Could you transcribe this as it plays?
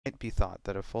It might be thought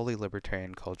that a fully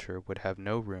libertarian culture would have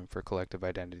no room for collective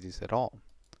identities at all.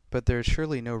 But there is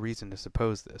surely no reason to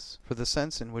suppose this, for the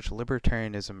sense in which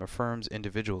libertarianism affirms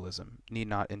individualism need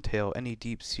not entail any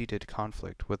deep-seated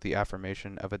conflict with the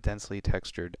affirmation of a densely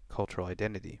textured cultural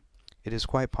identity. It is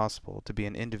quite possible to be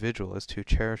an individualist who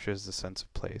cherishes the sense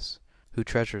of place, who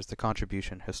treasures the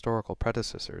contribution historical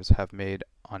predecessors have made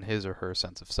on his or her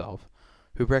sense of self,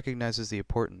 who recognizes the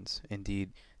importance,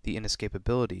 indeed the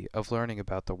inescapability, of learning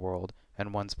about the world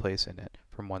and one's place in it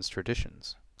from one's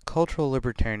traditions. Cultural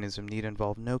libertarianism need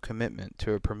involve no commitment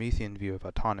to a Promethean view of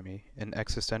autonomy, an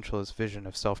existentialist vision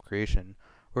of self-creation,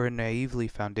 or a naively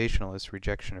foundationalist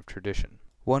rejection of tradition.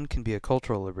 One can be a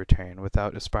cultural libertarian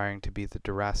without aspiring to be the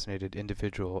deracinated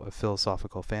individual of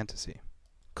philosophical fantasy.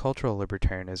 Cultural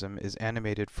libertarianism is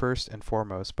animated first and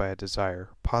foremost by a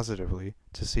desire, positively,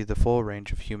 to see the full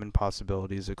range of human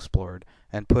possibilities explored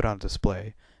and put on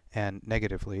display, and,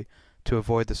 negatively, to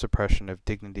avoid the suppression of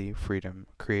dignity, freedom,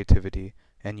 creativity,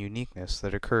 and uniqueness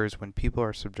that occurs when people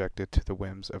are subjected to the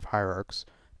whims of hierarchs,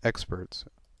 experts,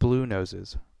 blue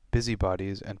noses,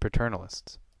 busybodies, and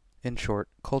paternalists. In short,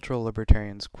 cultural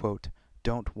libertarians, quote,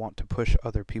 don't want to push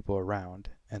other people around,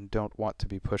 and don't want to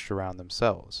be pushed around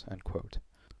themselves, end quote.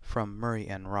 From Murray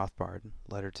N. Rothbard,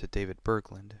 letter to David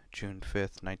Bergland, June 5,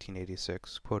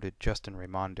 1986, quoted Justin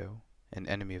Raimondo, An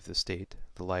Enemy of the State,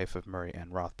 The Life of Murray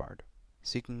N. Rothbard.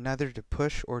 Seeking neither to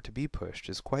push or to be pushed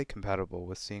is quite compatible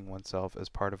with seeing oneself as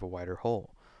part of a wider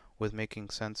whole, with making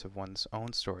sense of one's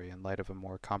own story in light of a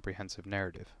more comprehensive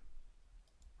narrative.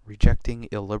 Rejecting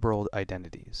illiberal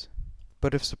identities.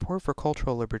 But if support for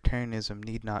cultural libertarianism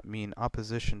need not mean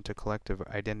opposition to collective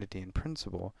identity in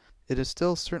principle, it is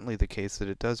still certainly the case that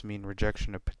it does mean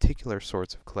rejection of particular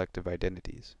sorts of collective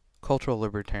identities. Cultural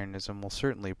libertarianism will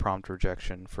certainly prompt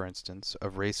rejection, for instance,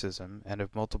 of racism and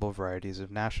of multiple varieties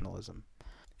of nationalism.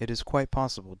 It is quite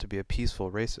possible to be a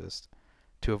peaceful racist,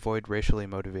 to avoid racially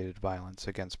motivated violence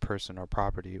against person or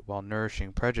property while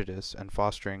nourishing prejudice and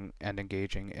fostering and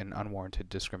engaging in unwarranted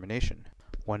discrimination.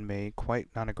 One may, quite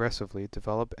non-aggressively,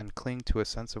 develop and cling to a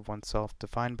sense of oneself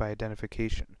defined by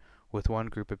identification with one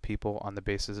group of people on the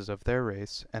basis of their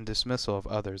race and dismissal of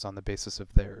others on the basis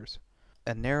of theirs.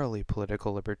 A narrowly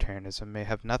political libertarianism may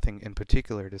have nothing in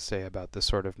particular to say about this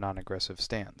sort of non-aggressive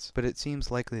stance, but it seems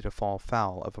likely to fall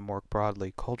foul of a more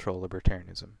broadly cultural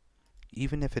libertarianism.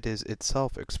 Even if it is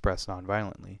itself expressed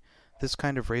nonviolently, this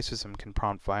kind of racism can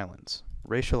prompt violence.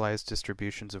 Racialized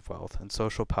distributions of wealth and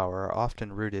social power are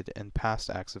often rooted in past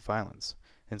acts of violence.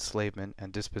 Enslavement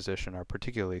and dispossession are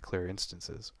particularly clear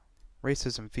instances.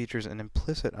 Racism features an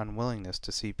implicit unwillingness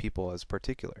to see people as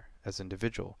particular, as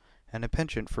individual, and a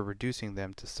penchant for reducing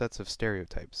them to sets of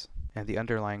stereotypes, and the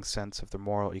underlying sense of the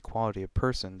moral equality of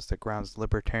persons that grounds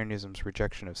libertarianism's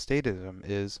rejection of statism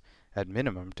is, at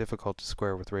minimum, difficult to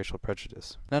square with racial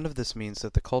prejudice. None of this means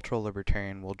that the cultural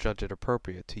libertarian will judge it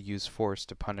appropriate to use force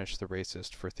to punish the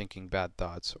racist for thinking bad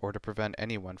thoughts, or to prevent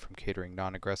anyone from catering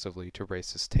non-aggressively to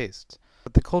racist tastes.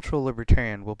 But the cultural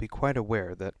libertarian will be quite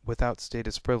aware that, without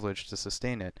statist privilege to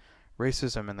sustain it,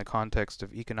 racism in the context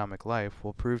of economic life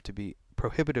will prove to be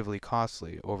prohibitively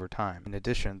costly over time. In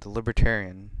addition, the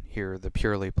libertarian, here the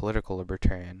purely political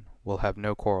libertarian, will have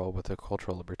no quarrel with the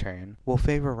cultural libertarian, will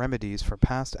favor remedies for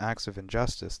past acts of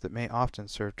injustice that may often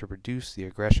serve to reduce the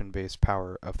aggression-based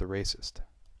power of the racist.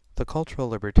 The cultural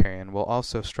libertarian will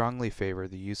also strongly favor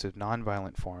the use of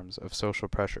nonviolent forms of social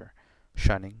pressure,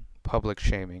 shunning, public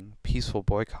shaming, peaceful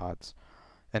boycotts,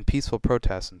 and peaceful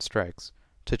protests and strikes,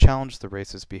 to challenge the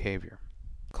racist behavior.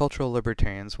 Cultural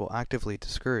libertarians will actively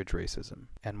discourage racism,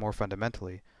 and more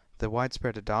fundamentally, the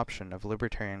widespread adoption of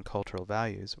libertarian cultural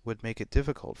values would make it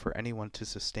difficult for anyone to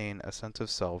sustain a sense of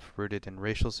self rooted in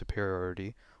racial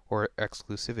superiority or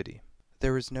exclusivity.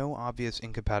 There is no obvious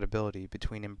incompatibility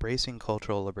between embracing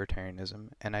cultural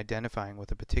libertarianism and identifying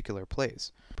with a particular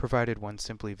place, provided one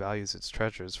simply values its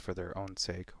treasures for their own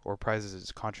sake, or prizes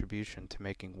its contribution to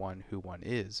making one who one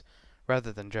is,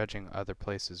 rather than judging other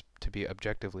places to be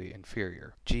objectively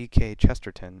inferior. G. K.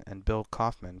 Chesterton and Bill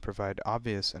Kaufman provide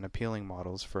obvious and appealing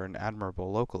models for an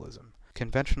admirable localism.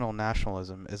 Conventional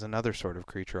nationalism is another sort of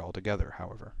creature altogether,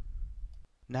 however.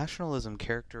 Nationalism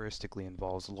characteristically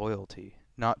involves loyalty,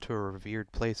 not to a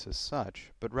revered place as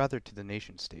such, but rather to the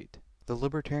nation-state. The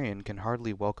libertarian can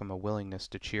hardly welcome a willingness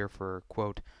to cheer for,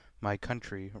 quote, my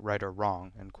country, right or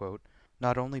wrong, end quote,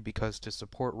 not only because to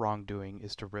support wrongdoing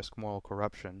is to risk moral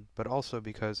corruption, but also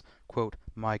because, quote,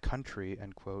 my country,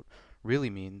 end quote, really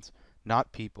means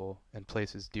not people and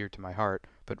places dear to my heart,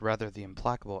 but rather the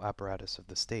implacable apparatus of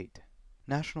the state.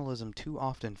 Nationalism too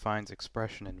often finds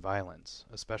expression in violence,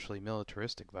 especially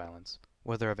militaristic violence,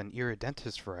 whether of an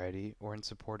irredentist variety or in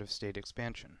support of state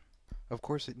expansion. Of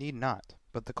course it need not,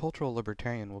 but the cultural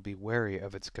libertarian will be wary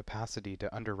of its capacity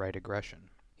to underwrite aggression.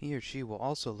 He or she will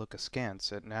also look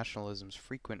askance at nationalism's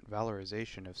frequent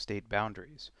valorization of state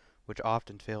boundaries, which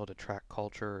often fail to track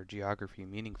culture or geography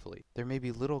meaningfully. There may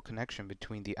be little connection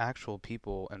between the actual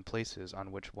people and places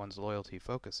on which one's loyalty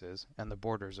focuses and the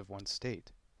borders of one's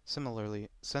state. Similarly,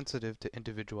 sensitive to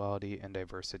individuality and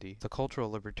diversity, the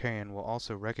cultural libertarian will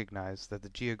also recognize that the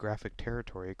geographic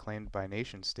territory claimed by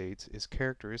nation-states is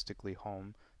characteristically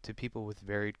home to people with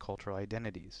varied cultural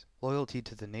identities. Loyalty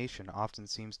to the nation often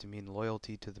seems to mean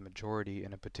loyalty to the majority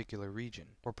in a particular region,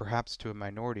 or perhaps to a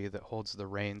minority that holds the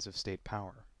reins of state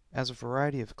power. As a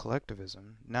variety of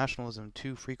collectivism, nationalism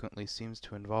too frequently seems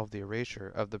to involve the erasure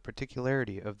of the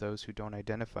particularity of those who don't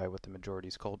identify with the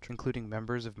majority's culture, including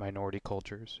members of minority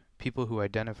cultures, people who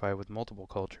identify with multiple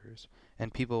cultures,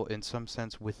 and people in some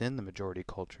sense within the majority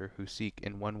culture who seek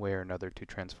in one way or another to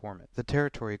transform it. The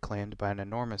territory claimed by an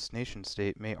enormous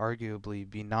nation-state may arguably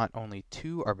be not only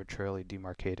too arbitrarily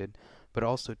demarcated, but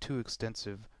also too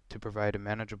extensive to provide a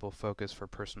manageable focus for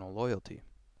personal loyalty.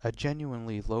 A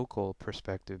genuinely local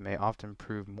perspective may often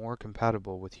prove more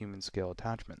compatible with human-scale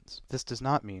attachments. This does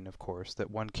not mean, of course,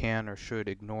 that one can or should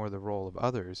ignore the role of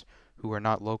others who are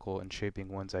not local in shaping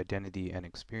one's identity and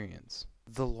experience.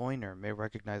 The loiner may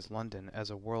recognize London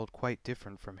as a world quite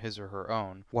different from his or her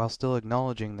own, while still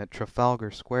acknowledging that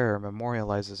Trafalgar Square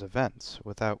memorializes events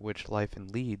without which life in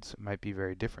Leeds might be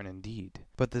very different indeed.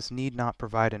 But this need not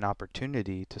provide an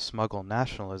opportunity to smuggle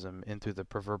nationalism in through the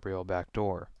proverbial back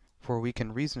door. For we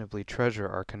can reasonably treasure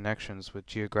our connections with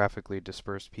geographically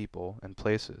dispersed people and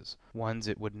places, ones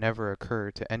it would never occur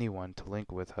to anyone to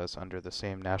link with us under the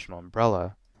same national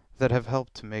umbrella, that have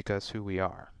helped to make us who we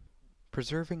are.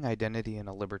 Preserving identity in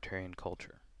a libertarian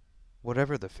culture.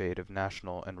 Whatever the fate of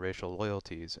national and racial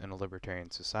loyalties in a libertarian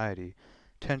society,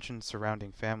 tensions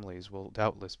surrounding families will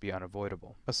doubtless be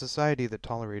unavoidable. A society that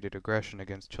tolerated aggression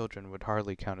against children would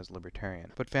hardly count as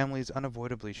libertarian, but families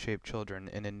unavoidably shape children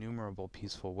in innumerable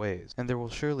peaceful ways, and there will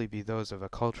surely be those of a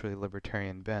culturally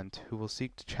libertarian bent who will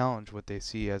seek to challenge what they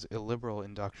see as illiberal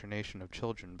indoctrination of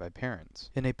children by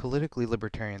parents. In a politically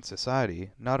libertarian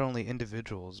society, not only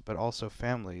individuals but also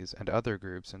families and other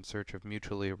groups in search of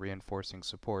mutually reinforcing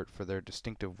support for their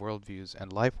distinctive worldviews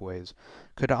and lifeways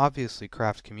could obviously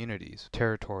craft communities,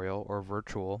 territorial or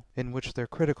virtual, in which their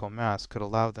critical mass could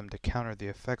allow them to counter the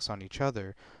effects on each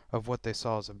other of what they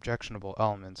saw as objectionable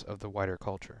elements of the wider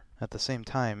culture. At the same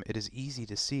time, it is easy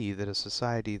to see that a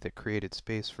society that created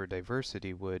space for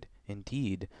diversity would,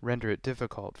 indeed, render it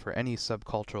difficult for any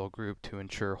subcultural group to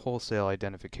ensure wholesale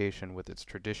identification with its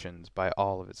traditions by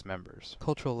all of its members.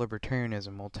 Cultural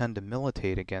libertarianism will tend to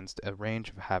militate against a range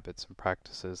of habits and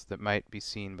practices that might be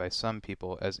seen by some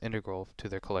people as integral to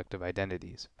their collective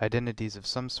identities. Identities of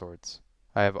some sorts,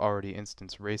 I have already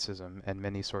instanced racism and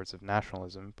many sorts of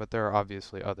nationalism, but there are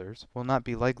obviously others, will not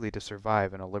be likely to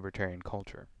survive in a libertarian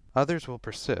culture. Others will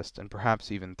persist and perhaps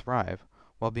even thrive,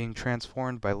 while being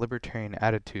transformed by libertarian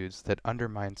attitudes that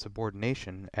undermine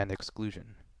subordination and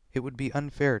exclusion. It would be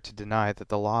unfair to deny that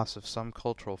the loss of some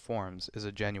cultural forms is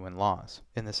a genuine loss,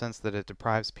 in the sense that it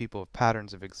deprives people of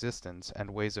patterns of existence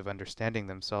and ways of understanding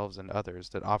themselves and others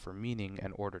that offer meaning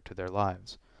and order to their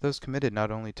lives. Those committed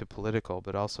not only to political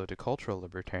but also to cultural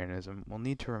libertarianism will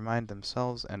need to remind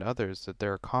themselves and others that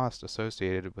there are costs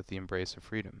associated with the embrace of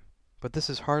freedom. But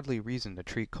this is hardly reason to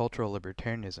treat cultural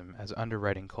libertarianism as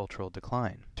underwriting cultural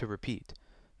decline. To repeat,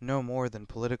 no more than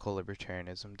political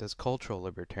libertarianism does cultural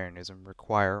libertarianism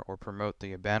require or promote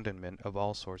the abandonment of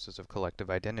all sources of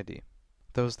collective identity.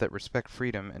 Those that respect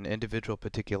freedom and individual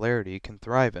particularity can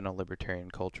thrive in a libertarian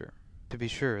culture. To be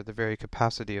sure, the very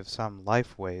capacity of some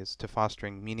life-ways to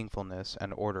fostering meaningfulness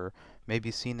and order may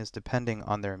be seen as depending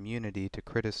on their immunity to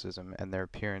criticism and their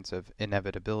appearance of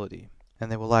inevitability, and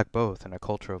they will lack both in a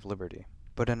culture of liberty.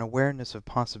 But an awareness of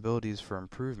possibilities for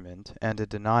improvement and a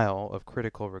denial of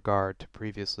critical regard to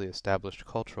previously established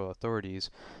cultural authorities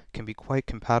can be quite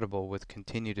compatible with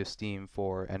continued esteem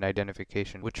for and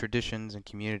identification with traditions and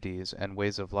communities and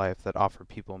ways of life that offer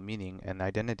people meaning and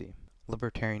identity.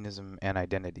 Libertarianism and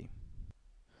identity.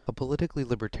 A politically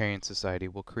libertarian society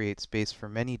will create space for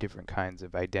many different kinds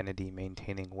of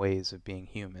identity-maintaining ways of being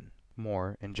human,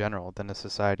 more, in general, than a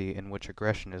society in which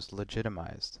aggression is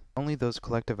legitimized. Only those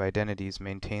collective identities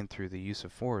maintained through the use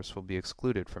of force will be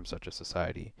excluded from such a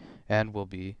society, and will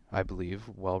be, I believe,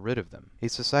 well rid of them. A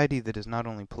society that is not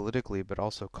only politically but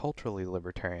also culturally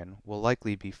libertarian will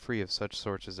likely be free of such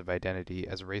sources of identity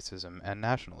as racism and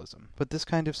nationalism. But this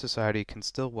kind of society can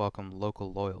still welcome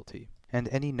local loyalty. and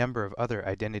any number of other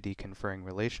identity-conferring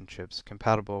relationships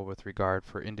compatible with regard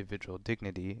for individual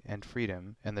dignity and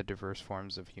freedom and the diverse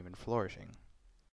forms of human flourishing.